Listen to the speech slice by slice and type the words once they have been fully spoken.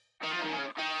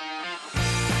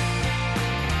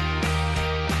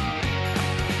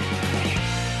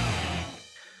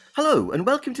Hello, and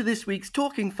welcome to this week's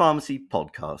Talking Pharmacy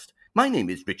podcast. My name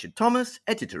is Richard Thomas,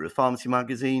 editor of Pharmacy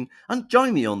Magazine, and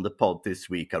join me on the pod this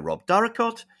week are Rob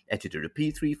Darracott, editor of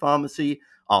P3 Pharmacy,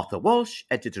 Arthur Walsh,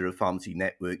 editor of Pharmacy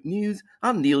Network News,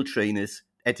 and Neil Trainis,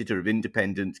 editor of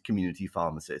Independent Community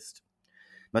Pharmacist.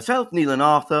 Myself, Neil, and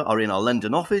Arthur are in our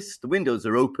London office. The windows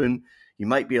are open. You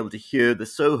might be able to hear the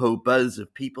Soho buzz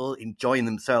of people enjoying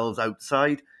themselves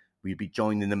outside. We'll be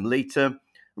joining them later.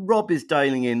 Rob is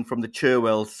dialing in from the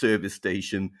Cherwell service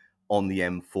station on the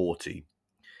M40.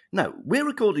 Now, we're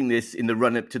recording this in the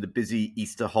run-up to the busy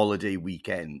Easter holiday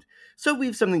weekend, so we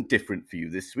have something different for you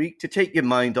this week to take your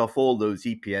mind off all those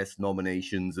EPS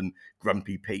nominations and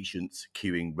grumpy patients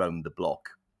queuing round the block.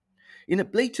 In a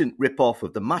blatant rip-off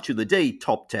of the Match of the Day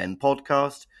Top 10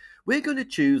 podcast, we're going to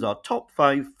choose our top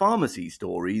 5 pharmacy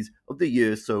stories of the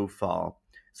year so far.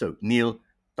 So, Neil,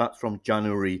 that's from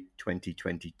January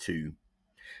 2022.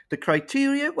 The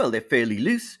criteria, well, they're fairly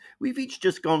loose. We've each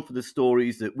just gone for the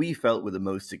stories that we felt were the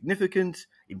most significant,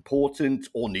 important,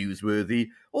 or newsworthy,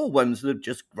 or ones that have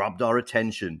just grabbed our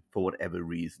attention for whatever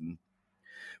reason.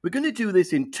 We're going to do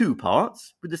this in 2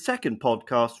 parts, with the second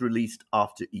podcast released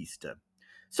after Easter.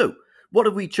 So, what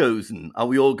have we chosen? Are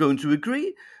we all going to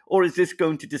agree? Or is this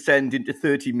going to descend into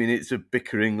 30 minutes of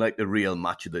bickering like the real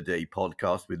Match of the Day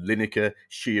podcast with Lineker,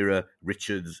 Shearer,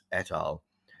 Richards, et al.?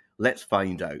 Let's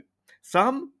find out.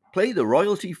 Sam, play the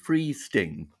royalty-free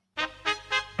sting.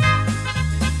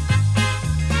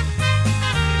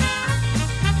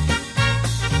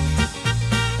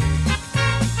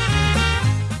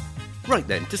 Right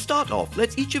then, to start off,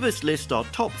 let's each of us list our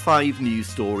top 5 news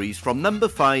stories from number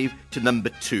 5 to number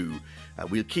 2.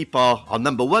 We'll keep our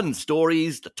number 1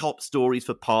 stories, the top stories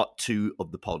for part 2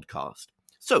 of the podcast.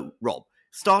 So, Rob,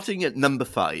 starting at number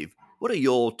 5, what are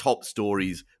your top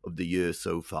stories of the year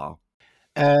so far?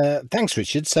 Thanks,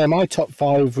 Richard. So my top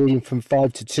 5, reading from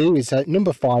 5 to 2, is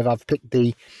number 5. I've picked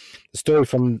the story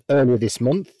from earlier this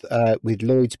month with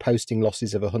Lloyds posting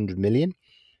losses of 100 million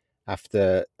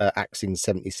after axing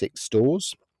 76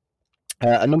 stores.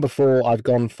 At number 4, I've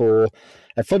gone for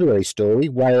a February story,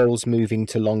 Wales moving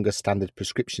to longer standard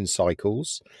prescription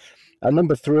cycles. At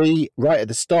number 3, right at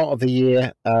the start of the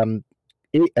year,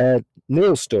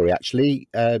 Neil's story, actually,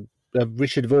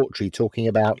 Richard Vaughtry talking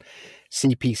about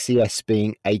CPCS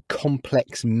being a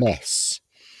complex mess.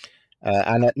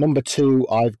 And at number 2,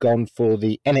 I've gone for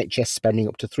the NHS spending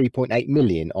up to 3.8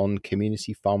 million on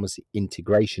community pharmacy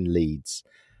integration leads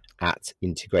at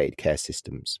Integrated Care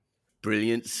Systems.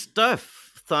 Brilliant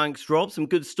stuff. Thanks, Rob. Some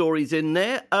good stories in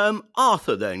there.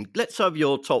 Arthur, then, let's have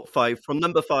your top 5 from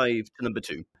number 5 to number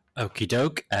 2. Okie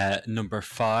doke. Number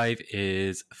 5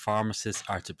 is pharmacists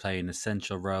are to play an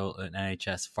essential role in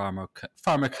NHS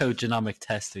pharmacogenomic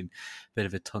testing. Bit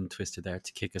of a tongue twister there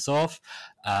to kick us off.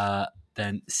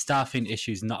 Then staffing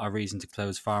issues not a reason to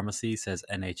close pharmacies, says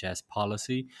NHS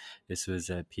policy. This was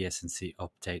a PSNC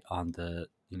update on the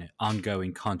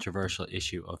ongoing controversial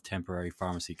issue of temporary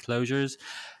pharmacy closures.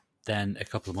 Then a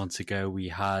couple of months ago, we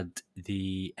had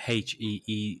the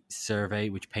HEE survey,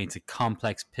 which paints a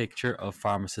complex picture of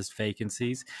pharmacist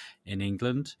vacancies in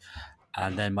England.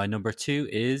 And then my number 2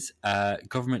 is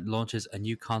government launches a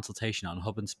new consultation on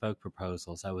hub and spoke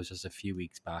proposals. That was just a few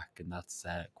weeks back, and that's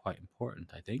quite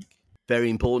important, I think. Very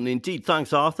important indeed.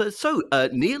 Thanks, Arthur. So,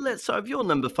 Neil, let's have your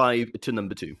number 5 to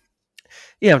number 2.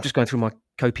 Yeah, I'm just going through my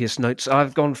copious notes.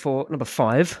 I've gone for number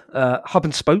 5, hub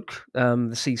and spoke.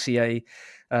 The CCA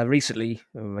recently,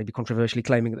 maybe controversially,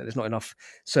 claiming that there's not enough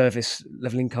service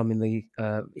level income in the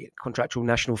contractual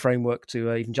national framework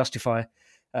to even justify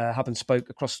hub and spoke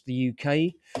across the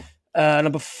UK.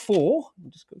 Number 4,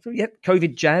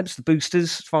 COVID jabs, the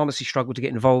boosters. Pharmacy struggled to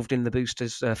get involved in the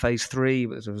boosters phase 3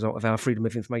 as a result of our freedom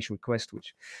of information request,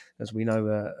 which, as we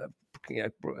know,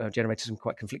 generated some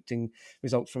quite conflicting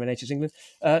results from NHS England.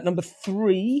 Number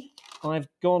 3, I've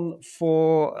gone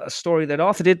for a story that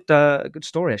Arthur did, a good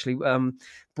story actually.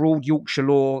 Broad Yorkshire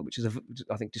Law, which is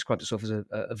I think described itself as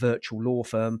a virtual law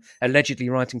firm, allegedly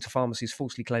writing to pharmacies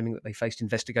falsely claiming that they faced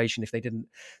investigation if they didn't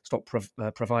stop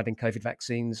providing COVID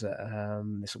vaccines.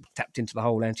 They sort of tapped into the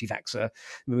whole anti-vaxxer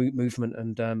movement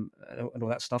and all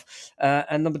that stuff.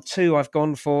 And number 2, I've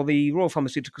gone for the Royal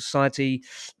Pharmaceutical Society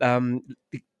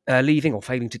leaving or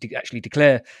failing to actually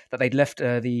declare that they'd left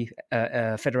the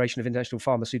Federation of International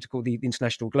Pharmaceutical, the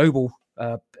international global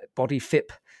body,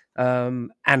 FIP.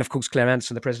 And of course, Claire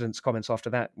Anderson, the president's comments after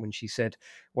that, when she said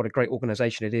what a great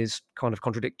organisation it is, kind of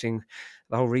contradicting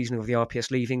the whole reasoning of the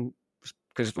RPS leaving.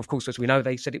 Because, of course, as we know,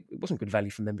 they said it wasn't good value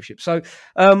for membership. So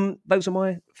those are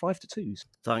my 5 to 2s.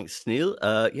 Thanks, Neil.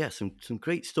 Some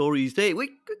great stories there. We're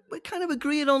kind of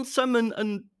agreeing on some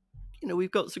and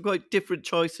we've got some quite different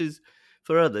choices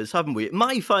for others, haven't we?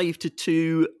 My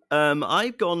 5-2.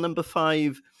 I've gone number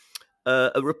 5.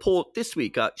 A report this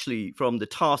week, actually, from the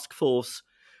Task Force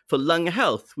for Lung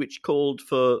Health, which called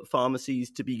for pharmacies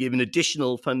to be given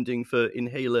additional funding for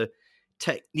inhaler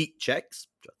technique checks,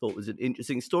 which I thought was an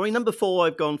interesting story. Number 4,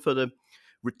 I've gone for the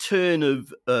return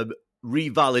of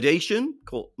revalidation.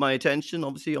 Caught my attention,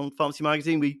 obviously, on Pharmacy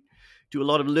Magazine. We do a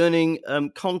lot of learning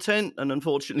content, and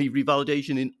unfortunately,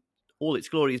 revalidation in all its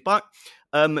glory is back.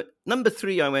 Number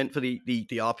 3, I went for the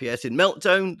RPS in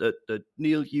Meltdown that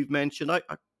Neil, you've mentioned.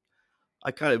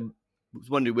 I kind of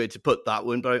was wondering where to put that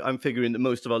one, but I'm figuring that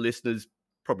most of our listeners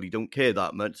probably don't care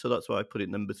that much, so that's why I put it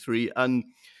number 3. And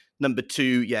number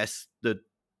 2, yes, the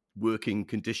working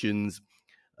conditions,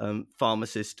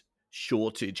 pharmacist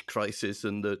shortage crisis,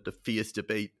 and the fierce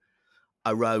debate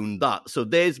around that. So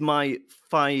there's my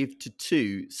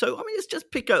 5-2. So I mean, let's just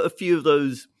pick out a few of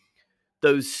those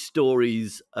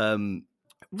stories.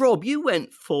 Rob, you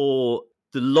went for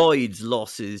the Lloyd's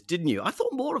losses, didn't you? I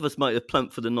thought more of us might have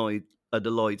plumped for the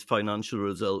Lloyd's financial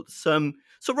results. So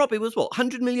Rob, it was what,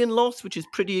 100 million loss, which is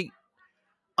pretty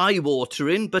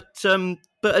eye-watering, but an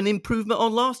improvement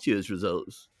on last year's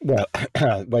results. Well,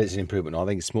 it's an improvement. I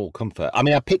think it's small comfort. I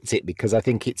mean, I picked it because I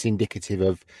think it's indicative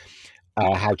of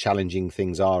how challenging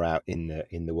things are out in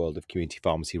the world of community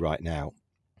pharmacy right now.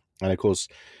 And of course,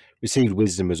 received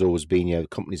wisdom has always been,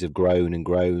 companies have grown and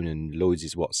grown, and Lloyd's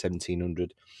is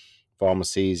 1,700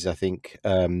 pharmacies, I think,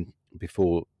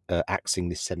 before axing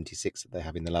this 76 that they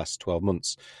have in the last 12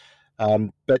 months.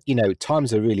 But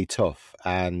times are really tough,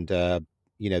 and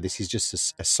this is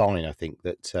just a sign, I think,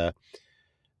 that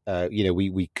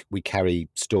we carry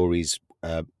stories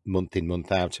month in,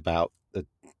 month out about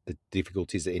the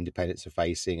difficulties that independents are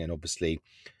facing, and obviously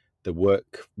the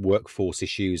workforce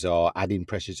issues are adding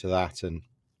pressure to that, and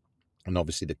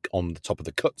obviously on the top of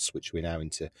the cuts, which we're now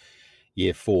into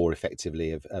year 4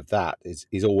 effectively of that,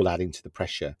 is all adding to the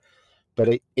pressure.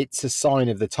 But it's a sign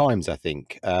of the times, I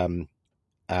think. The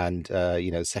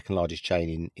second largest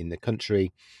chain in the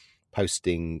country,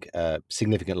 posting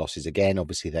significant losses again.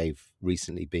 Obviously, they've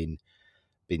recently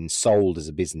been sold as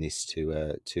a business to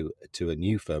a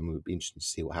new firm. It would be interesting to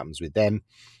see what happens with them.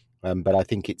 But I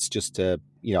think it's just I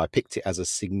picked it as a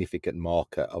significant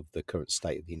marker of the current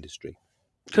state of the industry.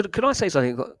 Could I say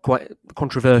something quite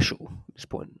controversial at this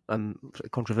point?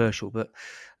 Controversial, but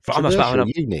controversial,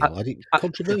 Neil. I think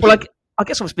controversial. Well, I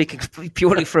guess I'm speaking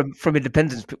purely from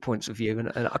independence points of view,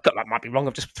 and I might be wrong.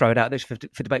 I've just thrown it out there for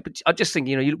debate. But I just think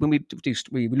when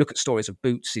we look at stories of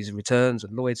Boots' returns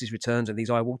and Lloyd's returns and these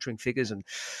eye-watering figures, and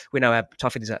we know how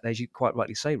tough it is out there, as you quite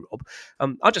rightly say, Rob.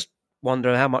 I just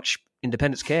wonder how much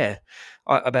independents care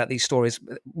about these stories.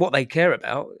 What they care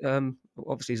about,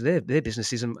 obviously, is their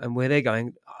businesses and where they're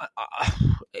going.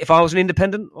 If I was an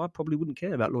independent, I probably wouldn't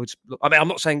care about Lloyd's. I mean, I'm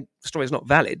not saying the story is not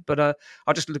valid, but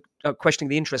I just look questioning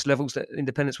the interest levels that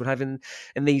independents would have in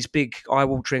these big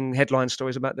eye-watering headline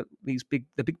stories about the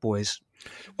big boys.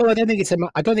 Well, I don't think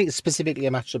it's specifically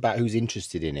a matter about who's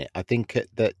interested in it. I think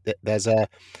that there's a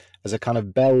kind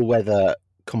of bellwether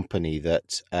company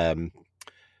that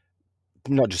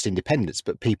not just independents,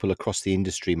 but people across the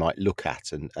industry might look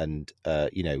at, and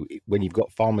when you've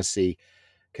got pharmacy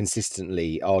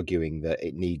consistently arguing that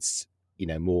it needs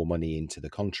more money into the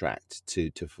contract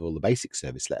to fulfill the basic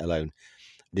service, let alone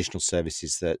additional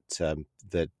services that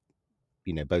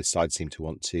both sides seem to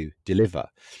want to deliver.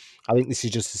 I think this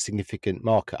is just a significant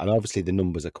marker, and obviously the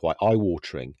numbers are quite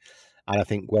eye-watering. And I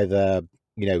think whether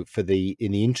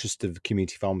in the interest of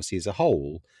community pharmacy as a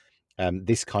whole,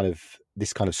 this kind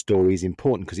of story is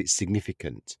important because it's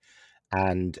significant.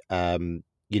 And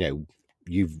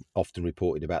you've often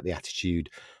reported about the attitude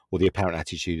or the apparent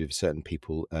attitude of certain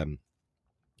people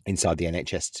inside the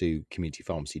NHS to community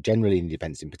pharmacy, generally,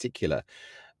 independents in particular.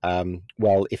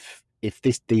 Well, if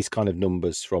these kind of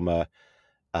numbers from a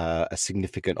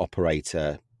significant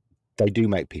operator, they do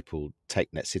make people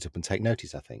sit up and take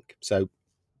notice, I think. So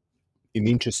in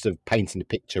the interest of painting a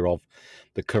picture of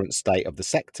the current state of the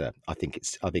sector, I think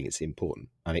it's important,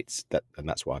 and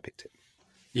that's why I picked it.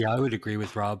 Yeah, I would agree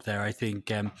with Rob there. I think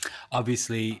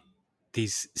obviously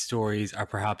these stories are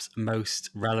perhaps most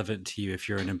relevant to you if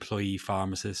you're an employee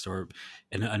pharmacist or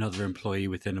another employee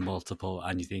within a multiple,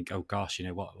 and you think, oh gosh,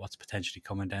 what's potentially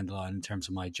coming down the line in terms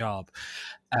of my job.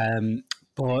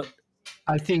 But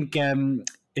I think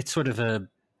it's sort of a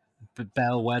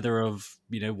bellwether of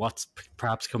what's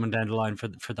perhaps coming down the line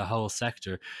for the whole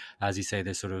sector. As you say,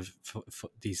 there's sort of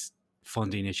these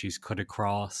funding issues cut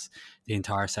across the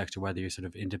entire sector, whether you're sort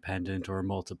of independent or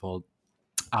multiple.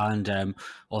 And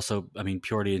also, I mean,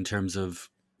 purely in terms of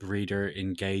reader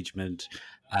engagement,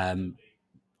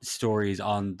 stories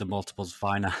on the multiples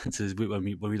finances, when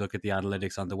we look at the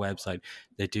analytics on the website,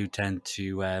 they do tend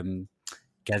to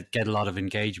get a lot of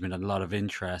engagement and a lot of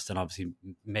interest, and obviously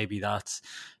maybe that's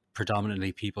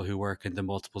predominantly people who work in the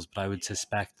multiples, but I would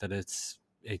suspect that it's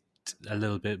a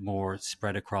little bit more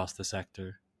spread across the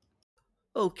sector.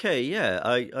 Okay, yeah,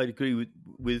 I agree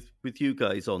with you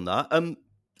guys on that.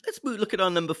 Let's look at our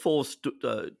number 4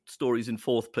 stories in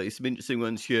fourth place. Some interesting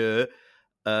ones here.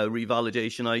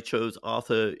 Revalidation.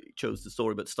 Arthur chose the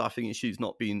story about staffing issues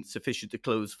not being sufficient to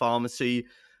close pharmacy.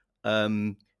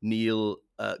 Neil,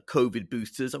 COVID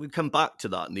boosters. I would come back to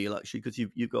that, Neil, actually, because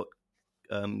you've got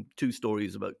 2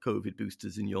 stories about COVID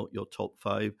boosters in your top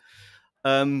 5.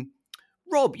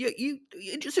 Rob, you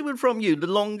interesting one from you. The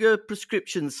longer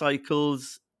prescription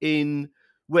cycles in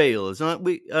Wales.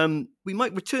 We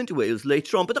might return to Wales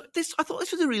later on, but I thought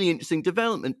this was a really interesting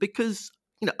development because,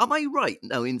 am I right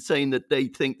now in saying that they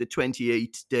think the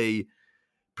 28-day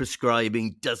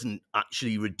prescribing doesn't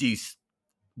actually reduce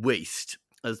waste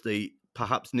as they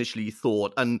perhaps initially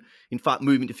thought, and in fact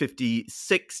moving to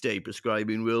 56-day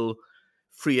prescribing will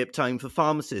free up time for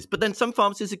pharmacists? But then some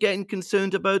pharmacists are getting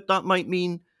concerned about that might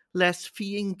mean less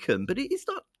fee income. But is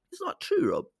that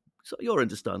true, Rob? Is that your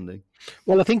understanding?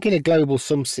 Well, I think in a global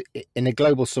sum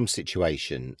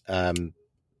situation, the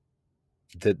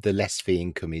less fee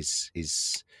income is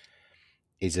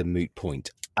a moot point.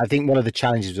 I think one of the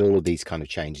challenges with all of these kind of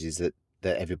changes is that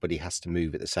everybody has to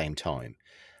move at the same time.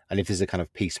 And if there's a kind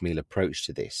of piecemeal approach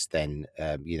to this, then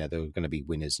there are going to be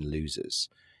winners and losers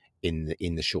in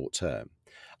the short term.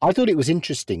 I thought it was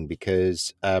interesting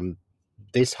because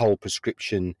this whole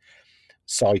prescription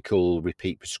cycle,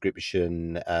 repeat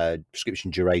prescription,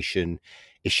 prescription duration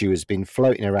issue has been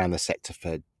floating around the sector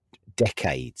for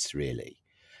decades, really.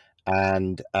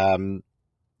 And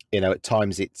at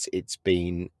times it's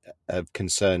been of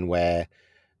concern where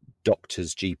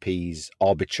doctors, GPs,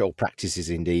 arbitral practices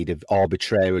indeed have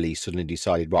arbitrarily suddenly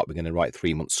decided, right, we're going to write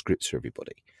 3-month scripts for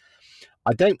everybody.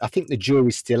 I think the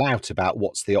jury's still out about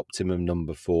what's the optimum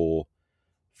number for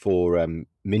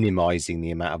minimizing the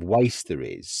amount of waste there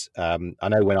is. I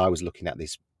know when I was looking at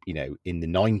this, in the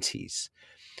 90s,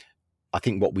 I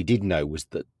think what we did know was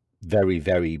that very,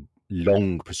 very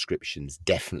long prescriptions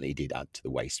definitely did add to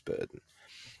the waste burden.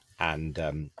 And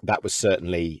that was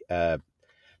certainly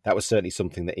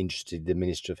something that interested the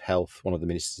Minister of Health, one of the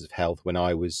Ministers of Health, when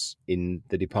I was in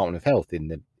the Department of Health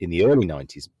in the early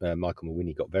 90s. Michael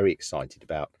Mawhinney got very excited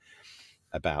about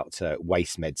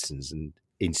waste medicines and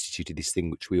instituted this thing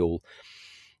which we all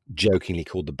jokingly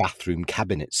called the bathroom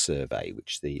cabinet survey,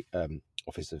 which the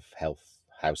Office of Health,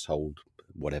 Household,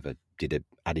 whatever,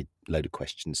 added load of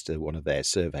questions to one of their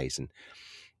surveys and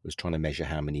was trying to measure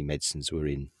how many medicines were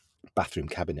in bathroom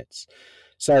cabinets.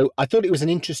 So I thought it was an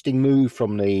interesting move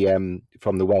from the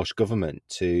Welsh government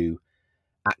to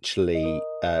actually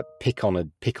pick on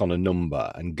a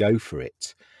number and go for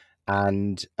it.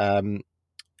 And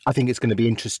I think it's going to be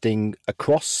interesting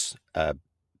across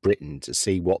Britain to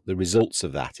see what the results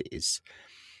of that is.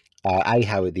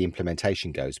 How the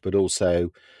implementation goes, but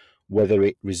also whether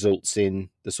it results in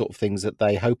the sort of things that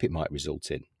they hope it might result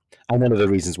in. And one of the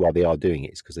reasons why they are doing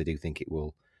it is because they do think it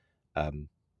will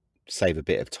save a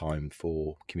bit of time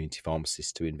for community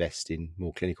pharmacists to invest in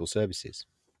more clinical services.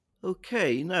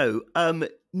 Okay, now,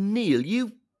 Neil,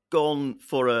 you've gone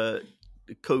for a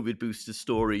COVID booster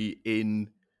story in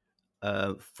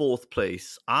 4th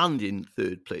place and in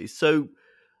 3rd place. So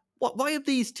why have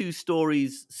these 2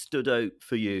 stories stood out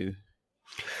for you?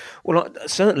 Well,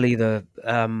 certainly the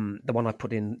one I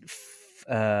put in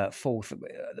 4th,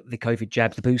 the COVID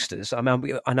jab, the boosters. I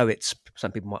mean, I know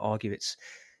some people might argue it's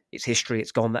history.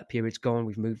 It's gone. That period's gone.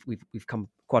 We've come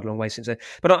quite a long way since then.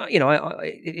 But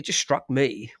it just struck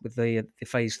me with the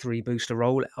phase 3 booster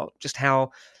rollout just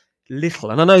how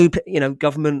little. And I know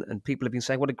government and people have been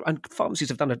saying, and pharmacies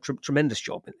have done a tremendous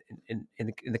job in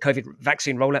the COVID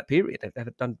vaccine rollout period.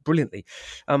 They've done brilliantly.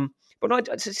 But I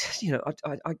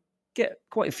get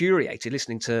quite infuriated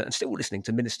listening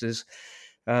to ministers,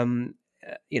 saying,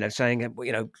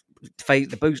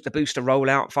 the booster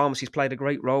rollout, pharmacies played a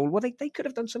great role. Well, they could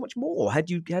have done so much more had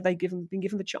they been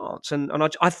given the chance. And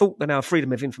I thought that our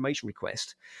freedom of information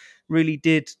request really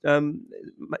did,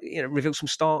 reveal some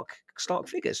stark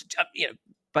figures.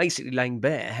 Basically laying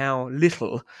bare how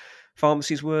little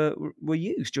pharmacies were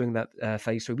used during that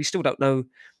phase 3. We still don't know.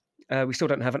 We still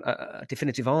don't have a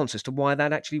definitive answer as to why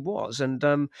that actually was. And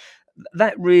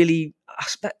that really,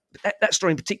 that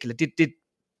story in particular did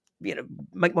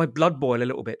make my blood boil a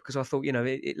little bit, because I thought,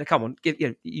 come on,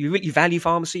 you value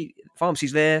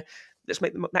pharmacy's there. Let's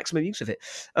make the maximum use of it.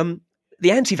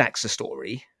 The anti-vaxxer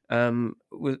story,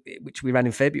 which we ran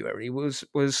in February,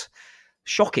 was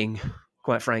shocking,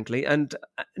 quite frankly, and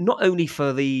not only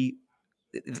for the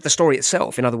story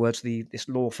itself. In other words, this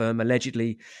law firm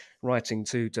allegedly writing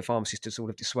to pharmacists to sort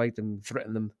of dissuade them,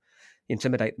 threaten them,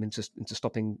 intimidate them into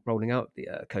stopping rolling out the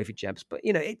COVID jabs. But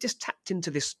it just tapped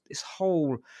into this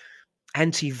whole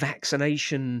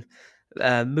anti-vaccination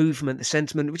movement, the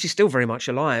sentiment, which is still very much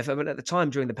alive. I mean, at the time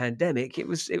during the pandemic, it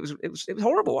was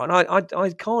horrible, and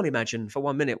I can't imagine for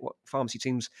 1 minute what pharmacy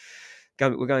teams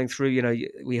were going through.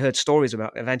 We heard stories of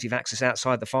anti-vaxxers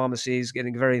outside the pharmacies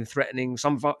getting very threatening.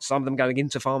 Some of them going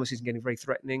into pharmacies and getting very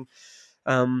threatening.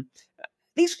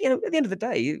 These, at the end of the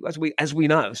day, as we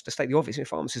know, to state the obvious,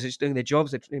 pharmacists are just doing their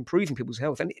jobs, they're improving people's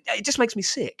health, and it just makes me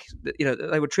sick that that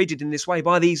they were treated in this way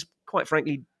by these, quite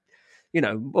frankly,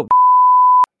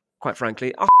 quite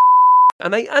frankly,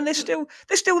 and they're still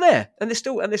there, and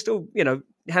they're still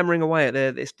hammering away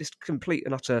at this complete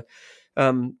and utter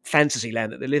fantasy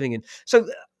land that they're living in. So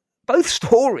both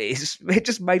stories, it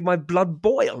just made my blood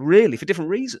boil, really, for different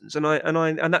reasons, and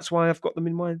that's why I've got them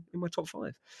in my top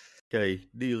 5. Okay,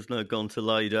 Neil's now gone to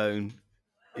lie down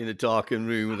in a darkened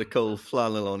room with a cold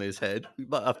flannel on his head. We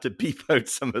might have to beep out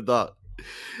some of that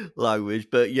language,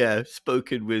 but yeah,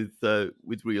 spoken with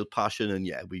real passion, and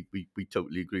yeah, we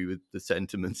totally agree with the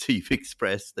sentiments you've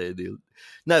expressed there, Neil.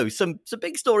 Now, some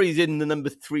big stories in the number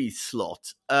 3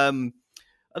 slot. And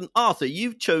Arthur,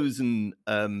 you've chosen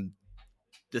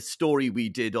the story we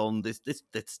did on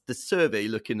the survey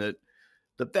looking at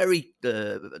the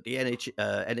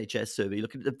NHS survey,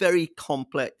 looking at the very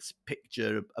complex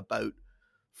picture about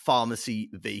pharmacy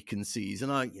vacancies,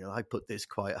 and I put this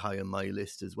quite high on my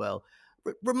list as well.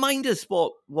 Remind us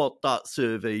what that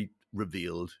survey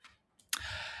revealed.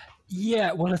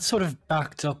 Yeah, well, it sort of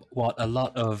backed up what a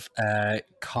lot of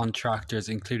contractors,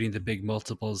 including the big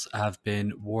multiples, have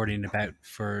been warning about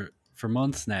for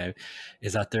months now,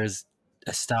 is that there's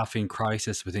a staffing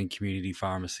crisis within community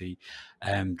pharmacy,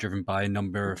 driven by a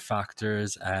number of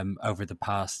factors over the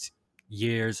past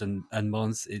years and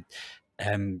months.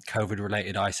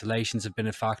 COVID-related isolations have been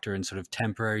a factor in sort of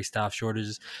temporary staff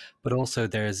shortages, but also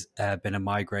there's been a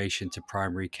migration to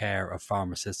primary care of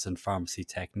pharmacists and pharmacy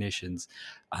technicians,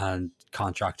 and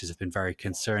contractors have been very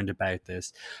concerned about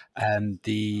this.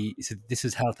 So this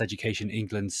is Health Education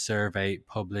England's survey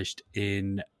published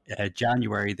in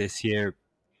January this year.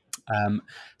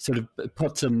 Sort of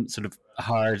put some sort of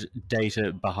hard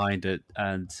data behind it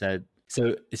and said,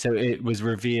 so it was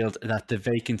revealed that the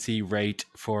vacancy rate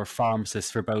for pharmacists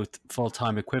for both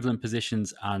full-time equivalent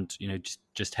positions and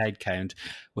just headcount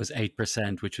was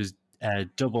 8%, which was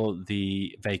double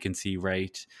the vacancy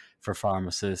rate for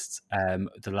pharmacists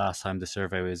the last time the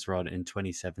survey was run in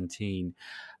 2017,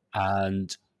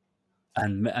 and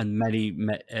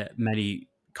many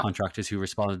contractors who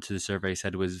responded to the survey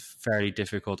said it was fairly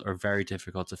difficult or very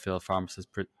difficult to fill pharmacist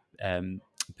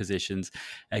positions.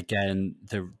 Again,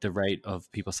 the rate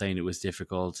of people saying it was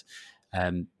difficult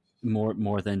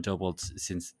more than doubled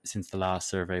since the last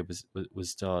survey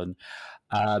was done.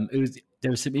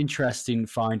 There was some interesting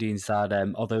findings that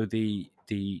although the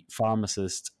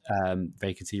pharmacist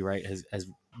vacancy rate has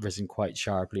risen quite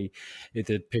sharply,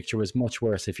 the picture was much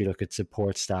worse if you look at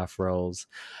support staff roles.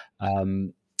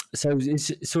 So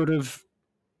it's sort of,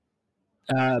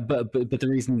 but the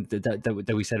reason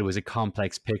that we said it was a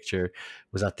complex picture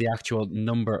was that the actual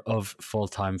number of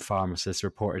full-time pharmacists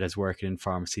reported as working in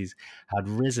pharmacies had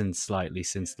risen slightly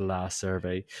since the last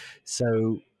survey.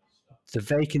 So the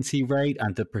vacancy rate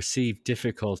and the perceived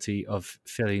difficulty of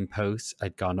filling posts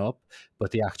had gone up,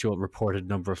 but the actual reported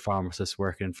number of pharmacists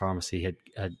working in pharmacy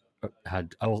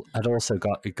had also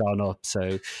gone up.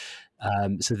 So.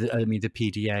 The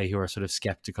PDA, who are sort of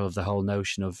skeptical of the whole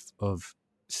notion of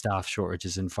staff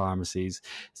shortages in pharmacies,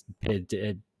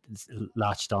 it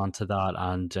latched onto that,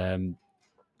 and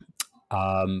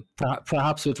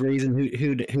perhaps with reason.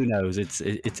 Who knows? It's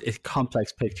a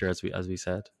complex picture, as we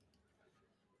said.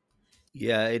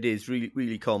 Yeah, it is really,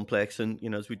 really complex, and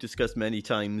as we discussed many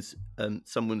times,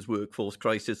 someone's workforce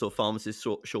crisis or pharmacist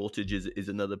shortage is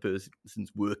another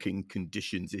person's working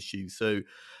conditions issue. So.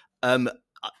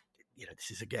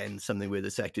 This is, again, something where the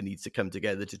sector needs to come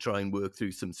together to try and work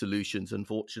through some solutions.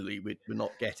 Unfortunately, we're not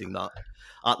getting that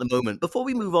at the moment. Before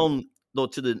we move on,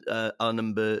 Lord,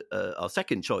 to our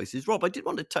second choice is, Rob, I did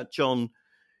want to touch on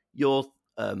your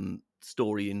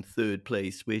story in third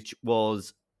place, which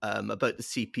was about the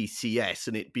CPCS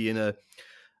and it being a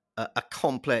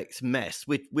complex mess,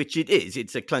 which it is.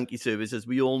 It's a clunky service, as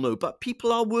we all know, but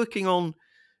people are working on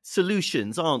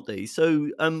solutions, aren't they? So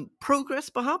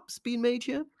progress perhaps being made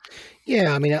here?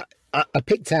 Yeah, I mean, I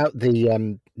picked out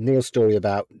the Neil's story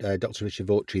about Dr. Richard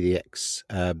Vaughtry,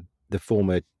 the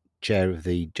former chair of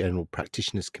the General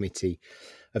Practitioners Committee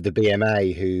of the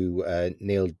BMA, who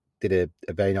Neil did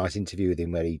a very nice interview with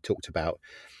him where he talked about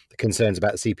the concerns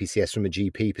about the CPCS from a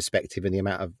GP perspective and the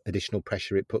amount of additional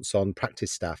pressure it puts on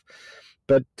practice staff.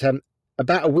 But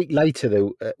about a week later,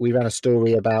 we ran a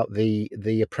story about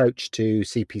the approach to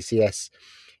CPCS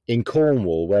in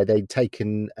Cornwall, where they'd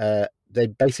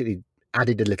basically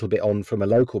added a little bit on from a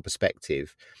local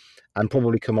perspective and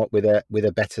probably come up with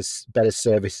a better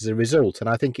service as a result. And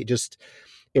I think it just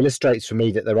illustrates for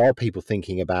me that there are people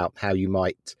thinking about how you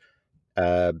might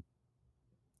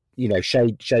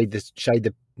shade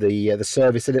the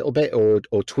service a little bit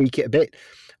or tweak it a bit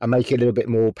and make it a little bit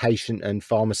more patient and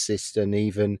pharmacist and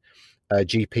even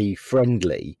GP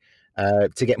friendly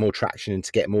to get more traction and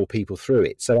to get more people through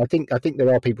it. So I think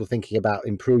there are people thinking about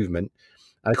improvement.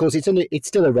 And of course, it's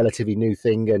still a relatively new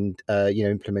thing, and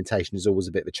implementation is always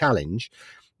a bit of a challenge.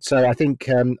 So I think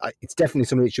it's definitely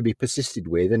something that should be persisted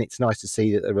with, and it's nice to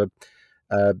see that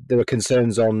there are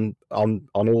concerns on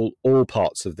all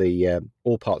parts of the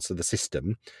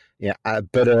system,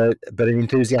 but an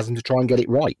enthusiasm to try and get it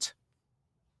right.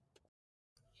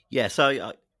 Yes,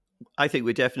 I think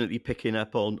we're definitely picking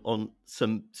up on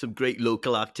some great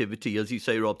local activity, as you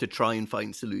say, Rob, to try and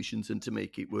find solutions and to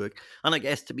make it work. And I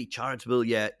guess to be charitable,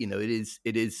 it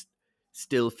is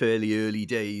still fairly early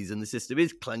days and the system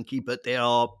is clunky, but there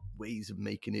are ways of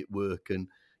making it work. And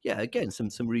again, some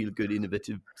real good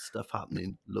innovative stuff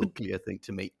happening locally, I think,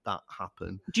 to make that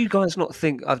happen. Do you guys not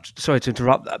think? I'm sorry to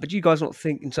interrupt that, but do you guys not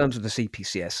think, in terms of the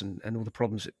CPCS and all the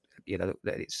problems that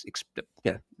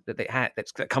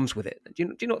comes with it?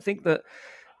 Do you not think that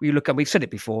we look, and we've said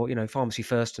it before, pharmacy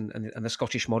first and the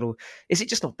Scottish model, is it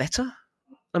just not better?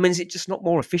 I mean, is it just not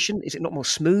more efficient? Is it not more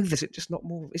smooth? Is it just not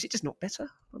better?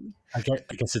 I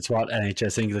guess it's what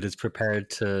NHS England is prepared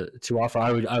to offer.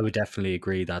 I would definitely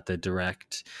agree that the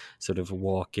direct sort of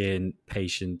walk-in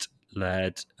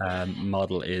patient-led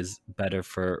model is better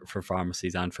for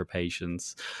pharmacies and for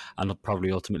patients, and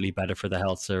probably ultimately better for the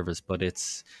health service. But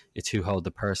it's who hold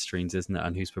the purse strings, isn't it,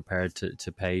 and who's prepared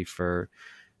to pay for.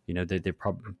 They're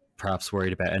perhaps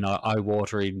worried about an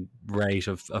eye-watering rate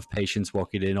of patients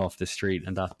walking in off the street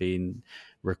and that being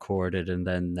recorded and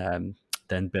then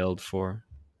billed for.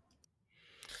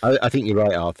 I think you're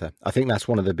right, Arthur. I think that's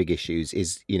one of the big issues.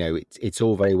 Is it's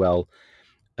all very well.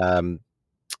 In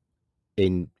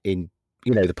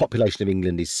the population of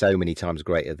England is so many times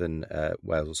greater than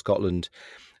Wales or Scotland,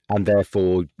 and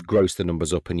therefore gross the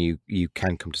numbers up, and you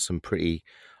can come to some pretty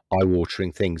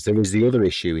eye-watering things. There is the other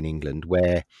issue in England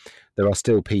where there are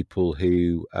still people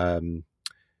who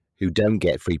don't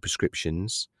get free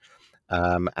prescriptions,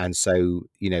 and so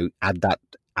add that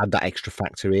extra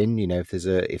factor in. If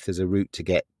there's a route to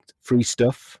get free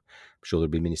stuff, I'm sure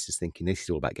there'll be ministers thinking this is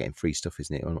all about getting free stuff,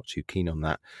 isn't it? I'm not too keen on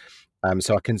that.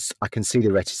 So I can see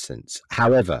the reticence.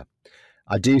 However,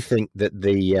 I do think that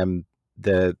the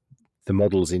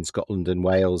models in Scotland and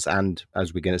Wales, and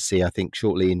as we're going to see, I think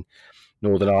shortly in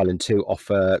Northern Ireland too,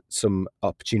 offer some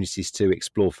opportunities to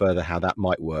explore further how that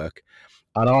might work.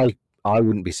 And I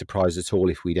wouldn't be surprised at all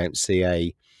if we don't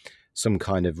see some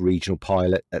kind of regional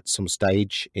pilot at some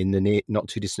stage in the not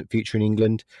too distant future in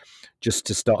England, just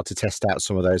to start to test out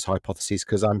some of those hypotheses,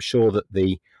 because I'm sure that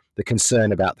the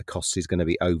concern about the costs is going to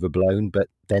be overblown, but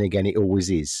then again, it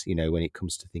always is, when it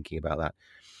comes to thinking about that.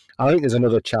 I think there's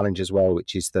another challenge as well,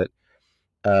 which is that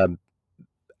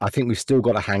I think we've still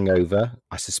got a hangover.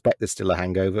 I suspect there's still a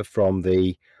hangover from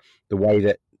the way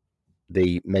that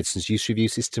the medicines use review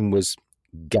system was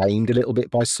gamed a little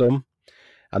bit by some,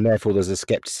 and therefore there's a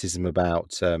scepticism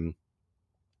about how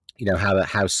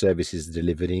services are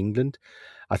delivered in England.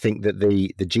 I think that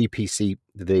the GPC,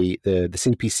 the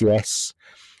CPCS,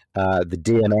 the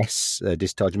DMS,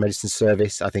 Discharge Medicine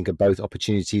Service, I think are both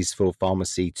opportunities for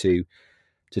pharmacy to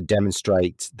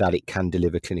demonstrate that it can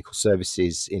deliver clinical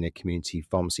services in a community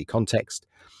pharmacy context,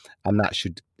 and that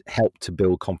should help to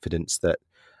build confidence that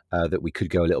we could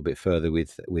go a little bit further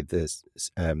with the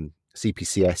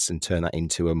CPCS and turn that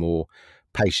into a more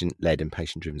patient-led and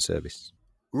patient-driven service.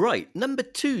 Right, number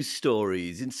 2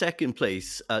 stories. In second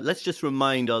place, let's just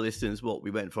remind our listeners what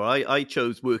we went for. I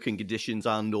chose working conditions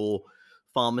and/or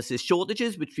pharmacist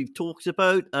shortages, which we've talked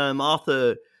about.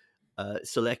 Arthur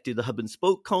selected the hub and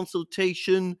spoke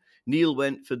consultation. Neil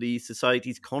went for the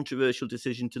Society's controversial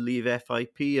decision to leave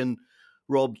FIP, and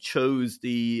Rob chose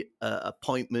the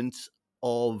appointment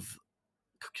of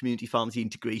community pharmacy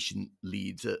integration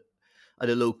leads at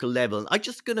a local level. I'm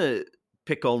just going to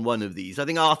pick on one of these. I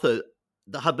think, Arthur,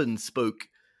 the hub and spoke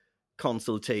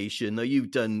consultation, now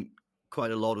you've done quite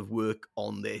a lot of work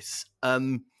on this.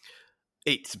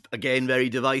 It's, again, very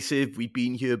divisive. We've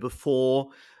been here before.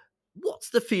 What's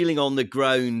the feeling on the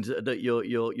ground that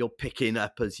you're picking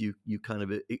up as you kind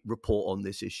of report on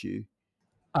this issue?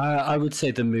 I would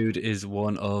say the mood is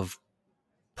one of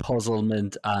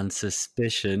puzzlement and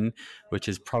suspicion, which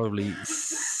is probably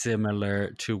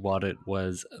similar to what it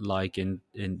was like in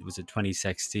was it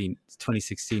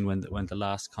 2016 when the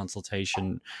last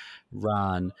consultation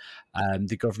ran.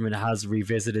 The government has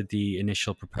revisited the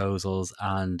initial proposals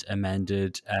and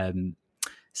amended.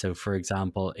 So, for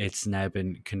example, it's now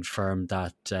been confirmed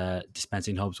that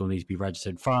dispensing hubs will need to be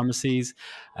registered pharmacies,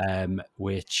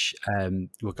 which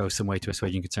will go some way to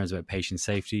assuaging concerns about patient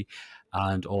safety.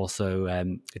 And also,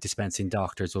 dispensing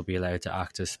doctors will be allowed to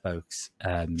act as spokes,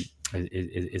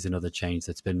 is another change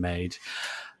that's been made.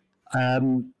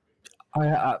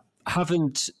 I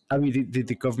haven't, I mean,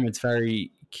 the government's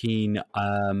very keen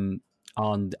on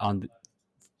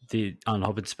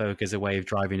hub and spoke as a way of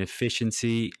driving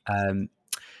efficiency.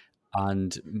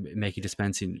 And making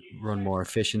dispensing run more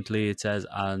efficiently, it says,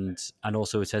 and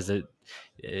also it says that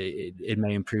it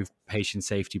may improve patient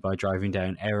safety by driving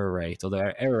down error rates,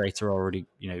 although error rates are already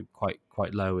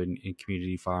quite low in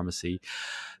community pharmacy.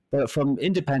 But from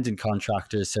independent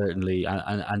contractors, certainly,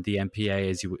 and the MPA,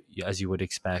 as you would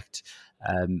expect,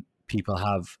 people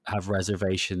have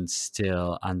reservations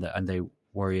still, and they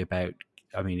worry about.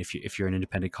 I mean, if you're an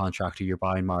independent contractor, your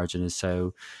buying margin is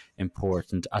so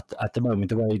important at the moment.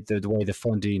 The way the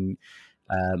funding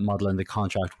model and the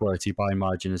contract works, your buying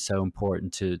margin is so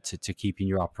important to keeping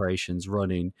your operations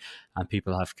running, and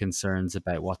people have concerns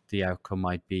about what the outcome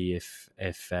might be if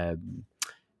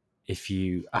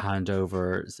you hand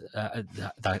over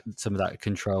some of that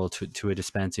control to a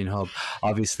dispensing hub.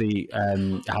 Obviously,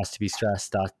 it has to be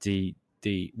stressed that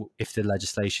if the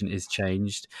legislation is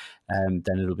changed,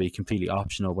 then it'll be completely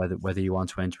optional whether you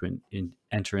want to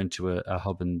enter into a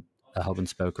hub and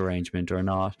spoke arrangement or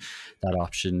not. That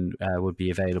option would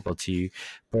be available to you.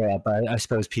 But I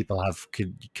suppose people have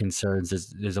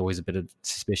concerns. There's always a bit of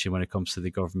suspicion when it comes to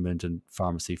the government and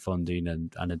pharmacy funding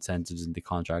and incentives in the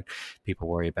contract. People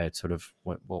worry about sort of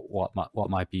what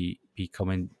might be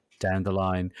coming down the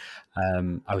line.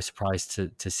 I was surprised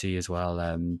to see as well.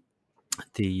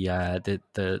 The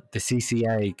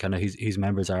CCA, kind of whose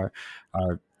members are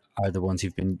the ones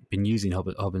who've been using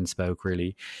hub and spoke,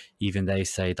 really. Even they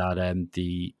say that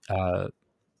the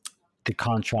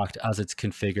contract as it's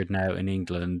configured now in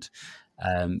England,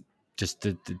 just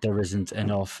there isn't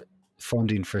enough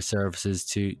funding for services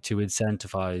to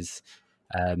incentivize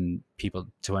people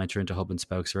to enter into hub and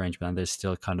spokes arrangement, and there's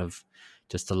still kind of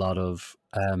just a lot of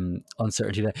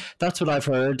uncertainty there. That's what I've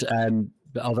heard.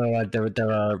 Although there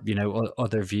are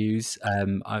other views,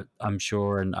 I'm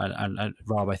sure, and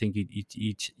Rob, I think you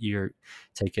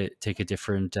take a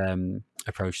different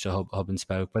approach to hub and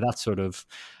spoke, but that's sort of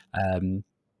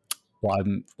what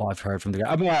I've heard from the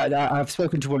guy. I mean, I've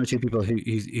spoken to one or two people who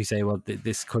say, well,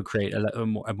 this could create a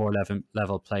more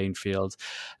level playing field,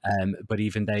 but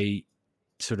even they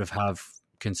sort of have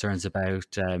concerns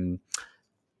about.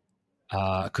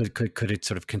 Could it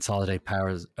sort of consolidate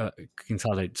power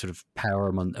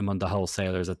among the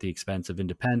wholesalers at the expense of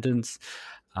independence,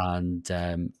 and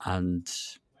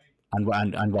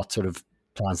what sort of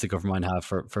plans the government might have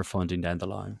for funding down the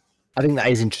line? I think that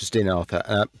is interesting,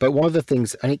 Arthur. But one of the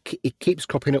things, and it keeps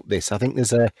cropping up, this, I think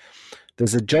there's a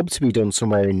job to be done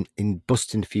somewhere in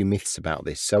busting a few myths about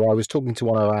this. So I was talking to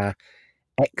one of our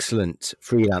excellent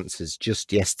freelancers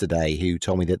just yesterday who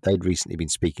told me that they'd recently been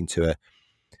speaking to a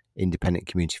independent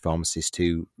community pharmacist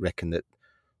who reckon that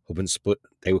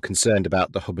they were concerned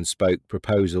about the hub and spoke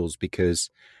proposals because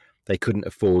they couldn't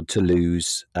afford to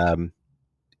lose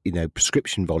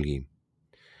prescription volume.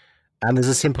 And there's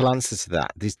a simple answer to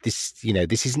that. This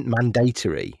isn't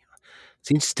mandatory. There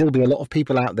seems to still be a lot of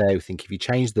people out there who think if you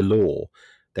change the law,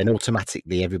 then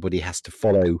automatically everybody has to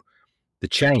follow the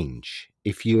change.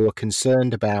 If you're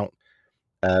concerned about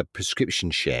prescription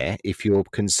share, if you're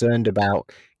concerned about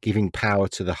giving power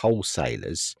to the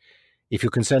wholesalers, if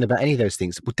you're concerned about any of those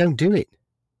things, well, don't do it.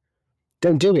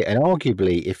 Don't do it. And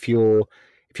arguably, if you're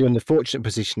in the fortunate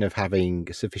position of having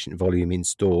sufficient volume in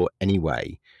store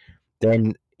anyway,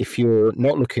 then if you're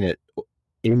not looking at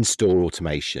in-store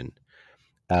automation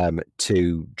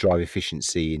to drive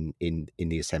efficiency in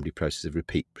the assembly process of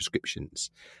repeat prescriptions,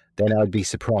 then I'd be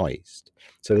surprised.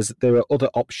 So there are other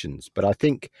options, but I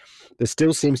think there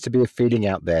still seems to be a feeling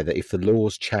out there that if the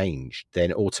laws change,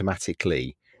 then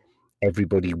automatically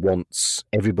everybody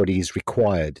is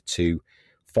required to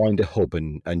find a hub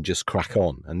and just crack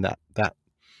on. And that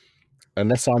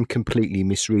unless I'm completely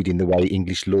misreading the way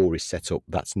English law is set up,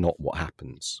 that's not what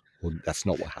happens. Or that's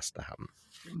not what has to happen.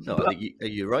 No, I think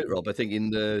you're right, Rob. I think in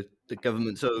the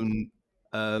government's own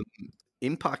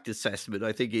impact assessment,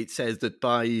 I think it says that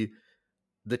by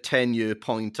the 10-year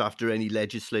point after any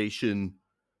legislation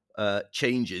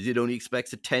changes, it only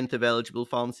expects a tenth of eligible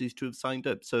pharmacies to have signed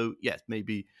up. So yes,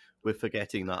 maybe we're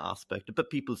forgetting that aspect, but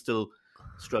people still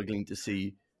struggling to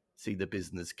see the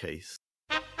business case.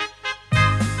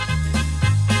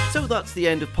 So that's the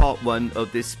end of part 1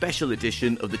 of this special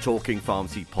edition of the Talking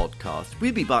Pharmacy podcast.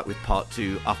 We'll be back with part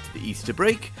 2 after the Easter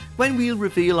break, when we'll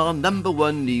reveal our number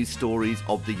 1 news stories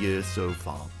of the year so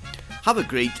far. Have a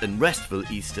great and restful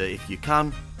Easter if you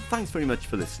can. Thanks very much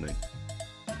for listening.